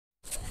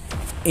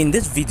In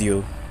this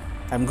video,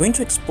 I'm going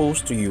to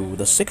expose to you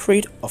the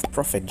secret of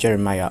Prophet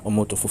Jeremiah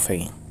Omoto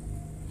Fufeyin.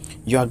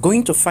 You are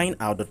going to find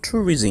out the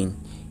true reason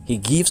he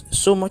gives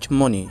so much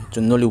money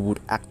to Nollywood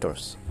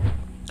actors,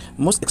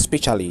 most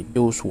especially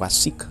those who are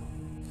sick.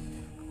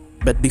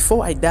 But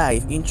before I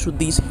dive into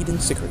this hidden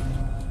secret,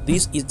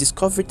 this is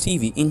Discovery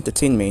TV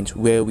Entertainment,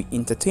 where we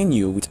entertain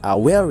you with our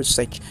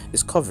well-researched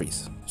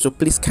discoveries. So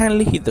please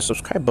kindly hit the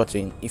subscribe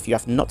button if you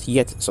have not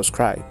yet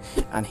subscribed,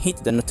 and hit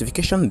the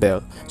notification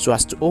bell so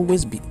as to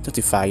always be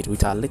notified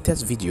with our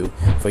latest video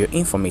for your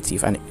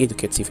informative and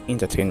educative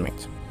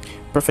entertainment.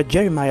 Prophet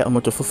Jeremiah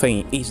Omoto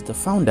Fufeyin is the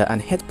founder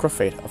and head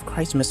prophet of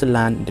Christ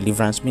Mercyland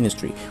Deliverance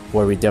Ministry,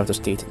 Warri, Delta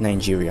State,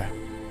 Nigeria.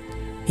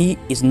 He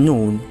is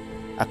known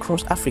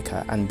across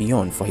Africa and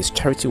beyond for his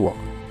charity work.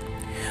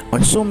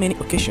 On so many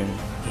occasions,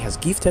 he has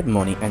gifted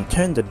money and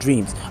turned the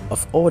dreams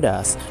of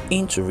others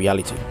into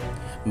reality.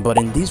 But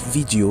in this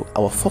video,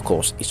 our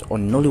focus is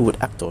on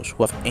Nollywood actors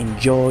who have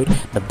enjoyed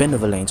the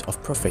benevolence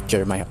of Prophet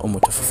Jeremiah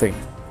Omoto Fufeyin.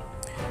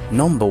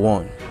 Number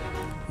 1.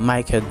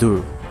 Michael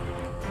Duru.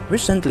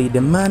 Recently, the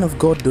man of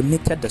God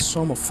donated the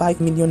sum of 5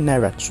 million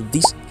naira to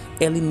this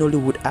early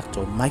Nollywood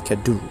actor Michael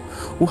Duru,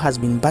 who has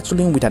been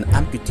battling with an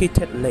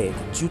amputated leg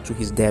due to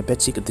his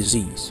diabetic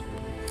disease.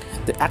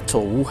 The actor,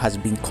 who has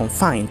been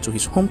confined to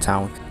his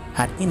hometown,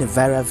 had in a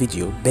viral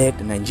video begged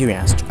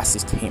Nigerians to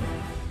assist him,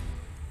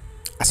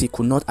 as he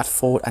could not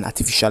afford an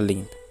artificial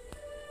limb,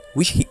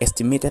 which he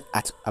estimated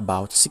at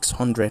about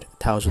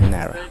 600,000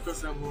 naira.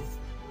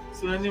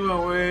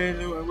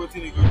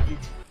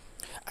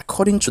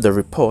 According to the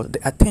report,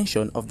 the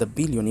attention of the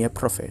billionaire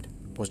prophet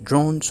was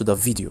drawn to the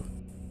video,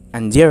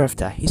 and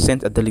thereafter he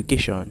sent a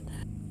delegation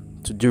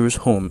to Duru's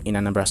home in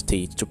Anambra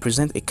State to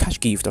present a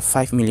cash gift of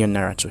 5 million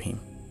naira to him.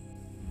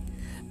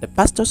 The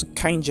pastor's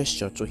kind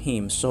gesture to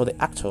him saw the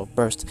actor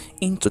burst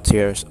into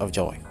tears of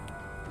joy.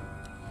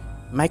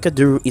 Michael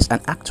Duru is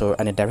an actor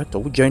and a director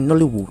who joined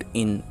Nollywood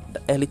in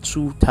the early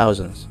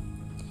 2000s.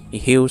 He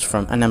hails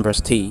from Anambra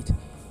State.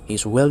 He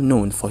is well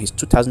known for his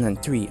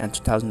 2003 and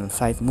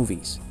 2005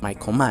 movies, My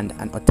Command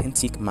and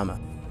Authentic Mama.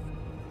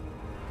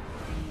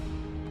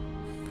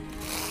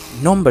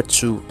 Number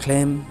 2.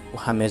 Clem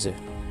Ohameze.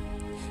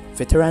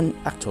 Veteran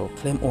actor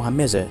Clem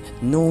Ohameze,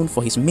 known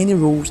for his many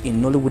roles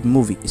in Nollywood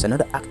movies, is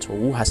another actor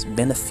who has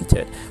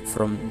benefited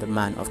from the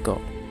man of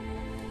God.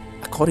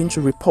 According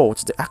to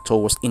reports, the actor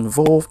was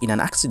involved in an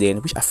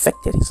accident which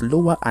affected his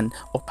lower and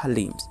upper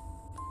limbs.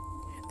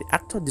 The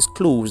actor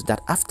disclosed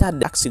that after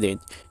the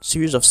accident, a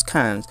series of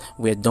scans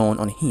were done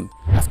on him,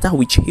 after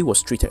which he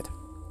was treated.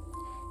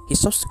 He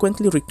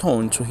subsequently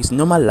returned to his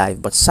normal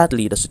life, but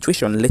sadly the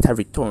situation later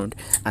returned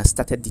and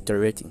started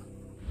deteriorating,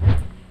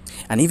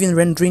 and even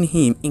rendering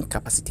him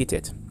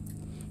incapacitated.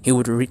 He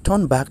would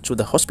return back to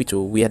the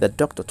hospital, where the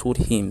doctor told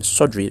him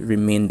surgery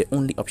remained the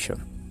only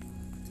option.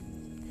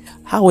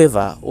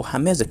 However,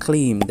 Ohameze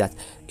claimed that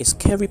a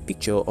scary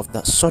picture of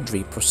the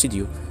surgery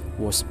procedure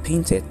was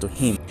painted to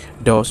him,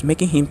 thus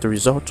making him to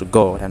resort to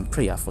God and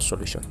prayer for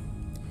solution.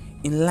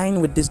 In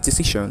line with this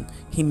decision,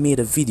 he made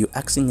a video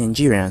asking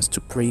Nigerians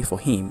to pray for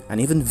him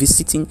and even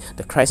visiting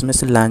the Christ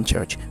Mercyland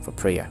Church for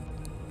prayer.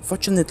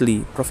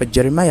 Fortunately, Prophet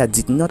Jeremiah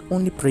did not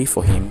only pray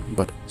for him,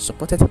 but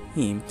supported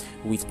him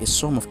with a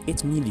sum of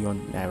 8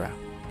 million naira.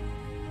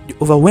 The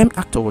overwhelmed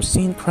actor was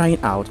seen crying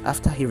out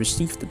after he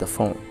received the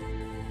phone.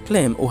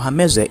 Clem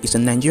Ohameze is a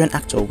Nigerian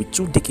actor with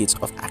 2 decades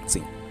of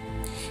acting.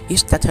 He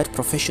started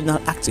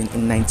professional acting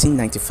in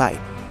 1995,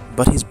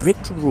 but his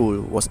breakthrough role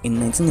was in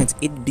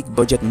 1998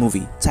 big-budget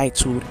movie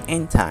titled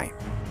End Time.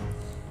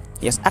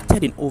 He has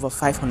acted in over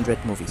 500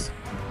 movies.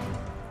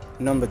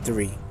 Number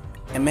 3.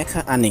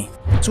 Emeka Annie.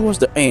 Towards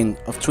the end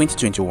of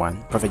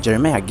 2021, Prophet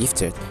Jeremiah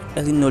gifted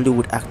early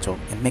Nollywood actor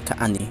Emeka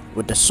Annie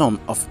with the sum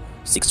of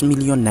 6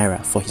 million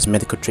naira for his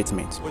medical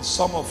treatment. With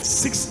sum of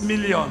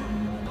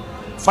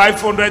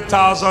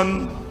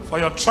 6,500,000 for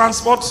your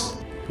transport.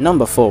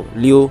 Number 4.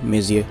 Leo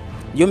Mezier.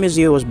 Leo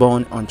Mezier was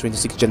born on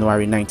 26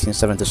 January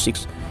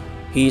 1976.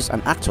 He is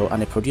an actor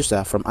and a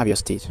producer from Abia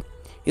State.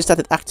 He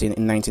started acting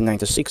in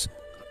 1996.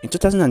 In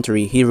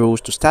 2003, he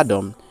rose to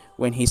stardom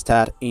when he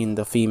starred in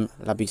the film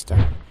La Vista.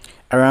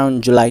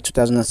 Around July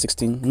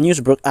 2016,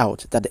 news broke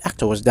out that the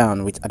actor was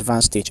down with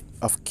advanced stage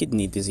of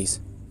kidney disease.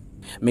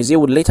 Mezier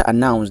would later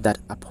announce that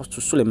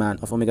Apostle Suleiman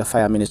of Omega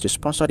Fire Ministry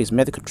sponsored his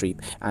medical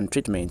trip and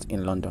treatment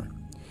in London.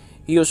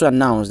 He also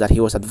announced that he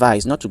was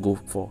advised not to go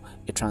for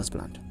a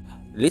transplant.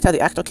 Later, the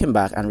actor came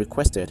back and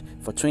requested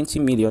for 20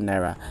 million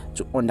naira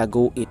to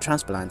undergo a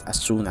transplant as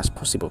soon as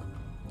possible.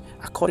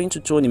 According to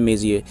Tony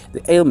Mezier,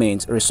 the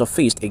ailment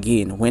resurfaced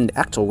again when the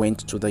actor went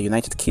to the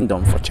United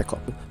Kingdom for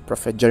checkup.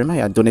 Prophet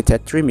Jeremiah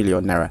donated 3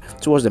 million naira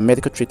towards the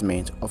medical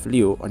treatment of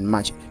Leo on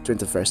March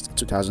 21,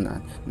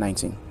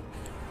 2019.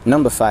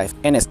 Number 5.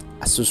 Ernest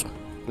Asuzu.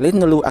 Late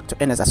Nollywood actor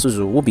Ernest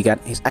Asuzu, who began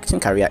his acting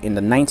career in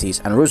the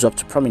 90s and rose up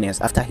to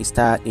prominence after he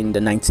starred in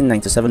the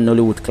 1997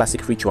 Nollywood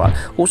classic Ritual,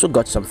 also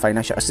got some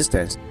financial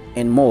assistance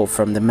and more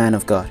from the man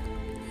of God.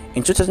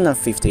 In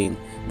 2015,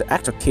 The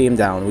actor came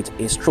down with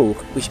a stroke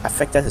which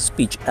affected his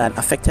speech and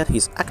affected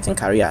his acting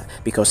career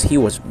because he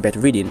was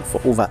bedridden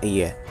for over a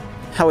year.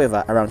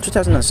 However, around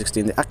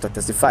 2016, the actor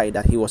testified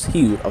that he was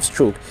healed of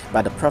stroke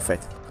by the Prophet.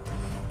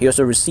 He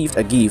also received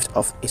a gift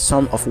of a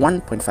sum of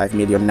 1.5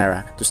 million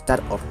naira to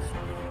start up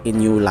a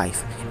new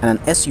life and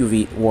an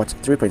SUV worth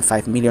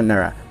 3.5 million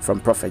naira from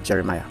Prophet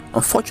Jeremiah.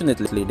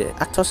 Unfortunately, the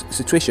actor's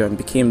situation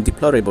became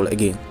deplorable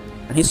again,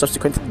 and he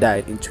subsequently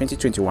died in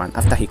 2021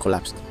 after he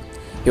collapsed.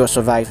 He was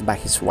survived by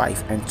his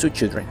wife and 2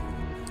 children.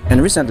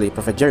 And recently,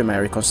 Prophet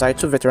Jeremiah reconciled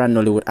 2 veteran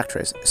Nollywood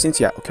actresses,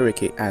 Cynthia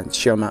Okereke and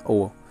Chioma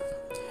Owo,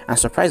 and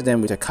surprised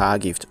them with a car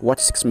gift worth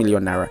 6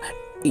 million naira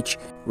each,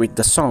 with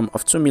the sum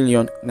of 2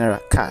 million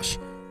naira cash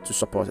to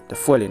support the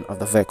fueling of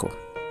the vehicle.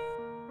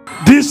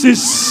 This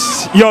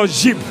is your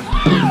Jeep.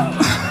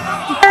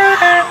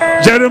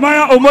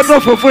 Jeremiah Omoto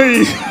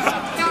Fufeyin.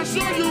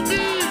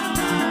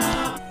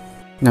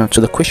 Now to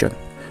the question,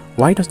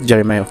 why does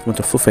Jeremiah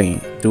Omoto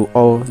Fufeyin do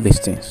all these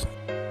things?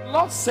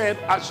 Lord said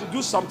I should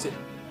do something.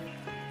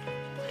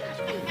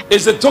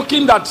 It's a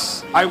token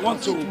that I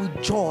want to.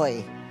 With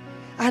joy,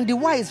 and the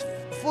wise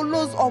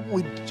follows up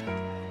with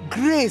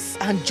grace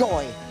and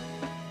joy.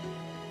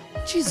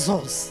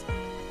 Jesus.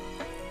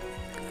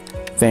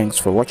 Thanks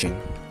for watching.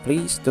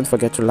 Please don't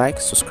forget to like,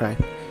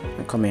 subscribe,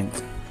 and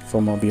comment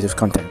for more beautiful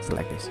content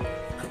like this.